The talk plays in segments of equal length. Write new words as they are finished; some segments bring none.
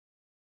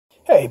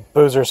Hey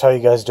boozers, how you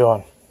guys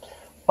doing?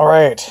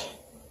 Alright,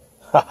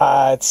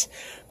 haha, it's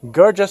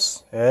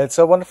gorgeous. It's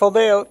a wonderful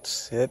day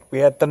out. We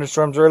had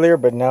thunderstorms earlier,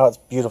 but now it's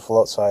beautiful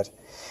outside.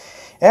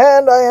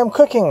 And I am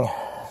cooking.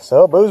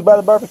 So Booze by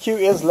the Barbecue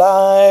is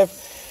live.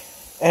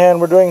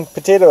 And we're doing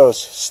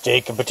potatoes.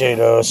 Steak and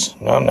potatoes.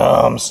 Num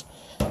nums.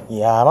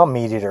 Yeah, I'm a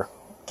meat eater.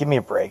 Give me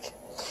a break.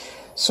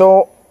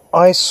 So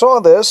I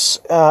saw this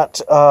at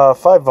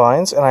Five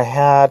Vines and I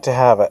had to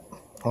have it.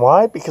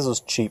 Why? Because it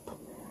was cheap.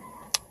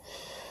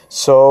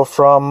 So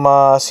from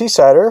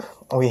Cider,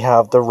 we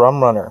have the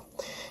Rum Runner.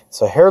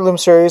 It's a heirloom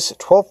series,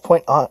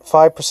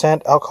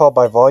 12.5% alcohol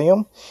by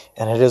volume,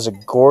 and it is a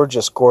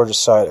gorgeous, gorgeous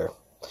cider.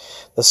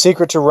 The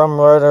secret to Rum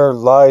Runner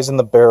lies in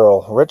the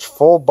barrel. Rich,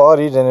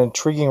 full-bodied, and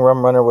intriguing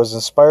Rum Runner was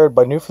inspired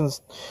by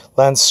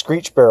Newfoundland's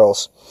screech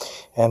barrels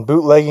and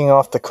bootlegging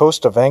off the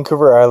coast of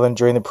Vancouver Island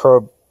during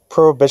the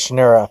Prohibition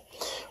era.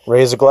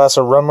 Raise a glass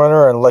of Rum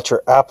Runner and let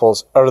your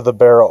apples out of the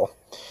barrel.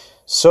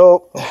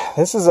 So,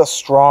 this is a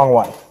strong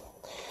one.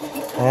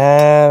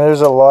 And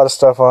there's a lot of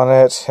stuff on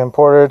it.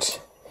 Imported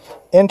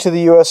into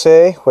the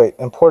USA.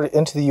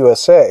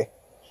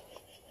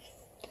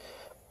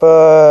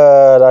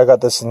 But I got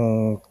this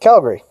in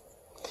Calgary.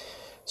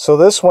 So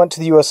this went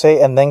to the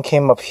USA and then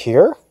came up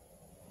here.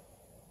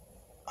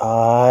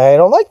 I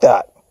don't like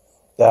that.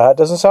 That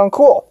doesn't sound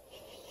cool.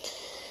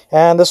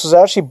 And this was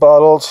actually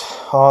bottled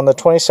on the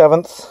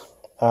 27th,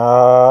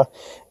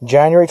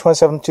 January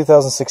 27th,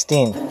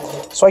 2016.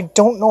 So I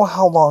don't know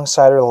how long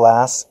cider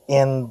lasts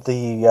in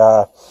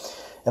the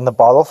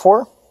bottle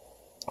for,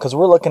 because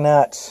we're looking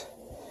at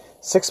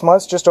 6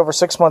 months, just over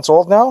 6 months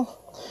old now.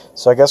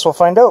 So I guess we'll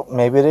find out.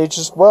 Maybe it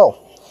ages well.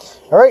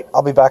 All right,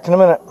 I'll be back in a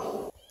minute.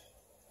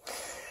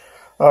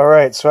 All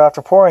right, so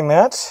after pouring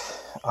that,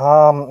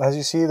 as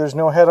you see, there's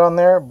no head on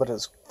there, but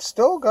it's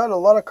still got a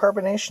lot of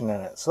carbonation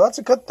in it. So that's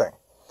a good thing.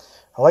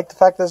 I like the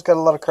fact that it's got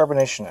a lot of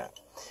carbonation in it.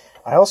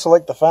 I also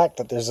like the fact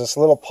that there's this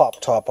little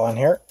pop top on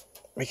here,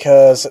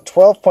 because at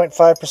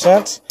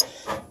 12.5%,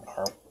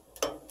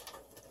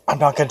 I'm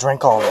not going to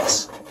drink all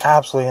this.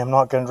 Absolutely, I'm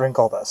not going to drink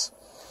all this.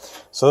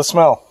 So the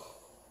smell.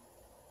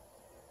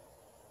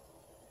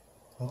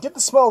 You get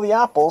the smell of the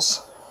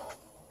apples.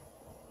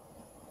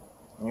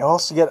 You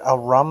also get a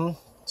rum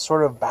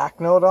sort of back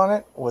note on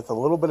it with a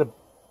little bit of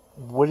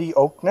woody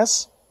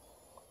oakness.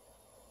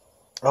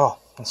 Oh,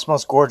 it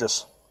smells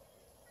gorgeous.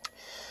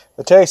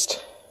 The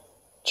taste.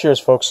 Cheers,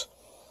 folks.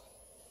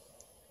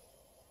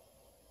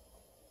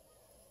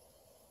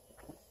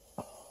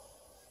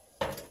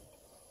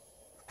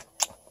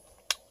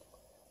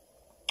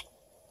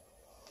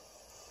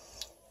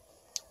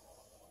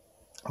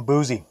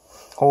 Boozy.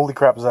 Holy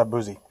crap, is that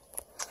boozy.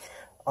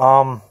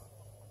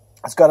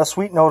 It's got a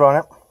sweet note on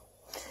it.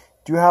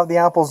 Do have the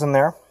apples in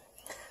there.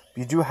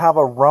 You do have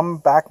a rum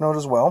back note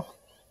as well.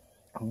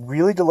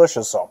 Really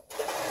delicious, though.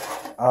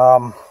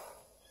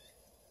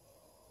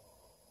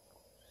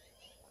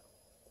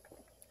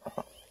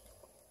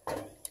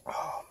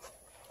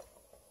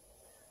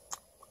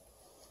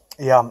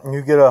 Yeah,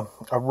 you get a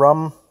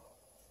rum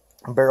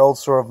barreled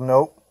sort of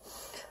note.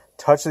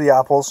 Touch of the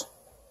apples.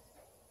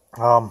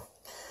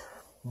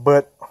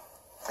 But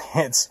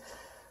it's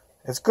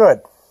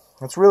good.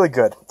 It's really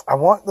good. I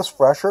want this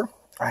fresher.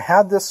 I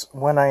had this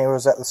when I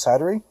was at the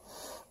Cidery.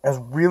 It was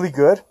really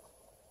good.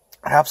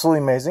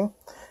 Absolutely amazing.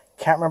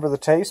 Can't remember the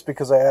taste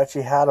because I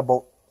actually had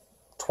about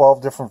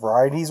 12 different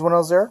varieties when I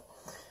was there,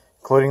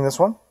 including this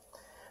one.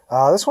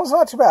 This one's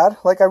not too bad.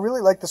 Like, I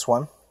really like this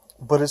one,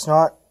 but it's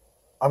not,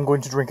 I'm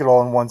going to drink it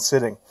all in one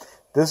sitting.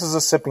 This is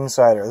a sipping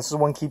cider. This is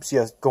one keeps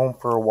you going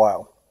for a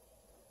while.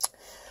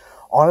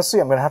 Honestly,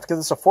 I'm going to have to give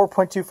this a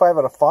 4.25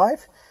 out of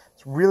 5.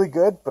 It's really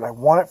good, but I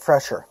want it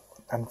fresher.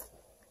 And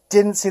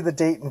didn't see the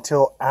date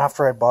until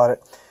after I bought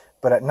it.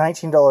 But at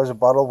 $19 a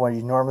bottle, when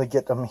you normally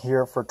get them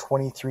here for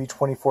 $23,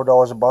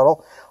 $24 a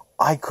bottle,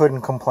 I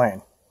couldn't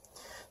complain.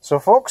 So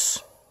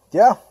folks,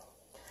 yeah,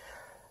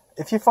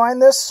 if you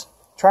find this,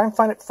 try and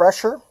find it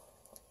fresher.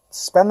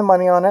 Spend the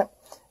money on it.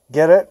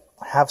 Get it.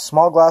 Have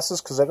small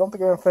glasses, because I don't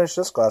think I'm going to finish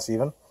this glass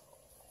even.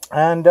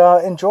 And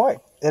enjoy.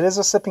 It is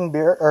a sipping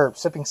beer, or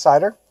sipping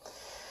cider.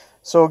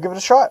 So give it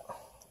a shot.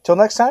 Till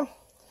next time,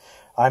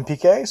 I'm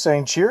PK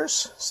saying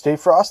cheers, stay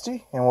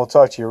frosty, and we'll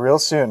talk to you real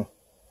soon.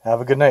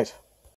 Have a good night.